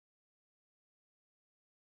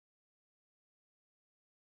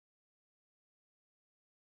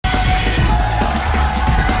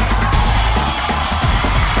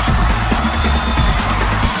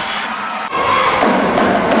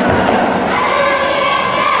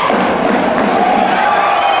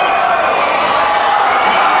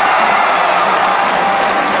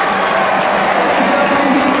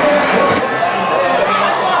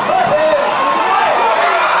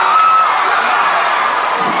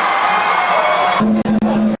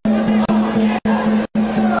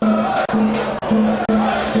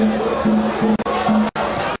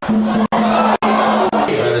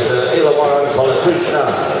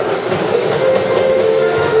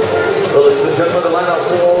just for the lineup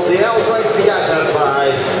for the Tetsuya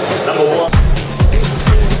side, number 1.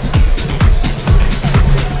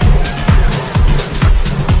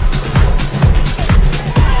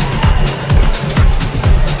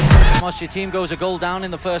 Your team goes a goal down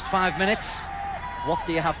in the first 5 minutes. What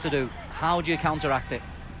do you have to do? How do you counteract it?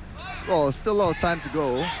 Well, still a lot of time to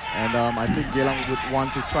go, and I think Geylang would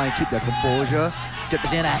want to try and keep their composure.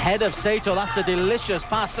 Get in ahead of Sato. That's a delicious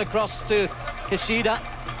pass across to Kishida.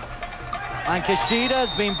 And Kishida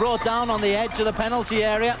has been brought down on the edge of the penalty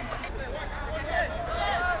area.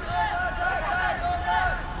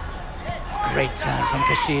 Great turn from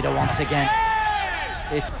Kishida once again.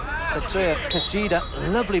 Tetsuya Kishida,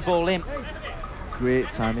 lovely ball in. Great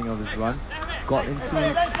timing of his run. Got into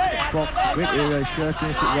box, great area, should have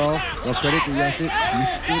finished it well. Well, credit to Yasit, he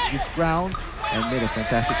stood his ground and made a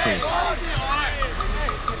fantastic save.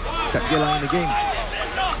 Kept Geylang in the game.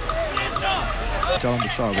 Jalan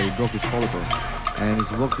Besar, where he broke his collarbone. And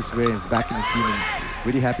he's worked his way and he's back in the team, and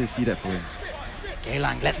really happy to see that for him.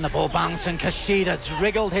 Geylang letting the ball bounce, and Kishida's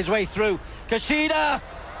wriggled his way through. Kishida!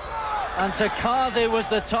 And Takaze was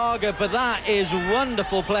the target, but that is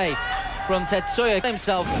wonderful play from Tetsuya.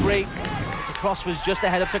 Himself free. The cross was just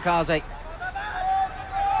ahead of Takaze.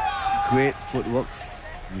 Great footwork.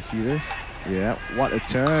 You see this? Yeah, what a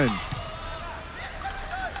turn.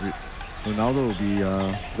 Ronaldo will be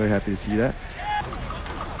very happy to see that.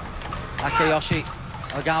 Akayoshi,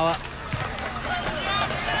 Ogawa,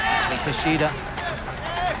 Kishida.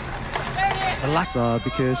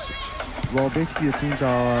 Because, well, basically the teams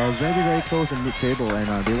are very, very close in mid-table,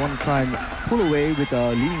 and they want to try and pull away with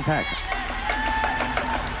the leading pack.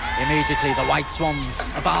 Immediately the White Swans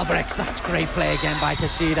of Albrechts. That's great play again by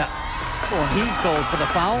Kishida. Oh, and he's called for the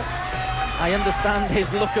foul. I understand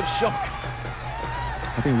his look of shock.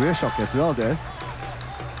 I think we're shocked as well, Des.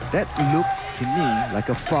 That looked to me like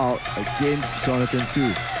a foul against Jonathan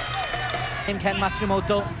Su. Ken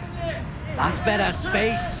Matsumoto. That's better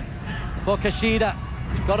space for Kishida.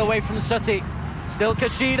 Got away from Sutti. Still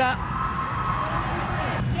Kishida.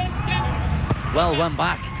 Well won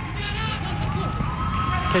back.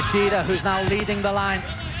 Kishida, who's now leading the line.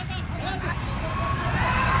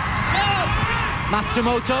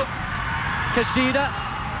 Matsumoto. Kishida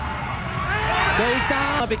goes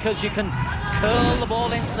down because you can curl the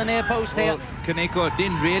ball into the near post here. Well, Kaneko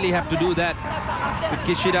didn't really have to do that with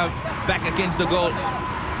Kishida back against the goal.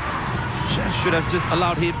 Should have just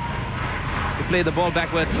allowed him to play the ball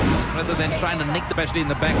backwards rather than trying to nick, especially in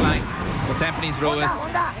the back line for Tampines Rovers.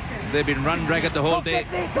 They've been run ragged the whole day.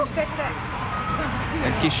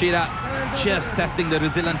 And Kishida just testing the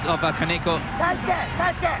resilience of Kaneko.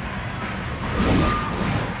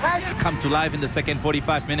 Come to life in the second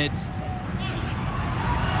 45 minutes.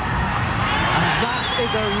 And that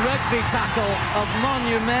is a rugby tackle of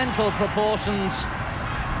monumental proportions.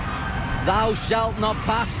 Thou shalt not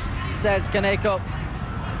pass, says Kaneko.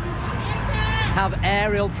 Have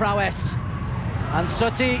aerial prowess. And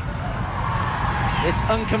Sutti, it's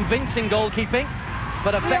unconvincing goalkeeping,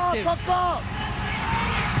 but effective.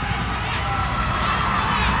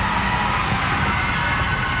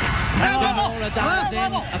 Mora dives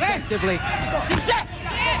in effectively.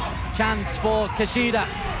 Chance for Kishida.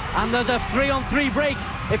 And there's a 3-on-3 break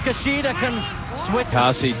if Kishida can switch.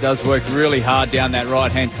 Kasi does work really hard down that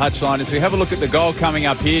right-hand touchline. As we have a look at the goal coming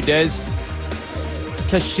up here, Des.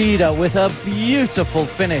 Kishida with a beautiful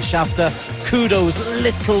finish after Kudo's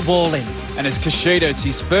little ball in. And as Kishida, it's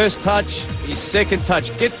his first touch, his second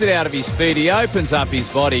touch, gets it out of his feet, he opens up his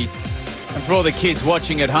body. And for all the kids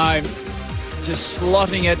watching at home, just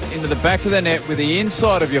slotting it into the back of the net with the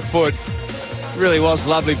inside of your foot. Really was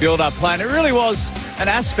lovely build-up play, and it really was an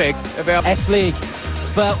aspect of our S-League.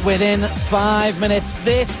 But within 5 minutes,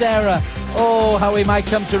 this error, oh, how we might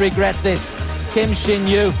come to regret this. Kim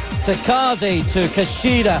Shin-yu, Takaze to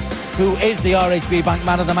Kishida, who is the RHB Bank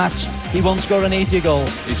man of the match. He won't score an easier goal.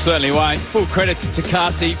 He certainly won't. Full credit to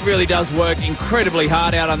Takase. Really does work incredibly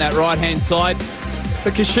hard out on that right-hand side.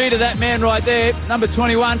 But Kishida, that man right there, number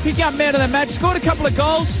 21, picking up man of the match, scored a couple of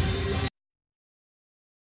goals.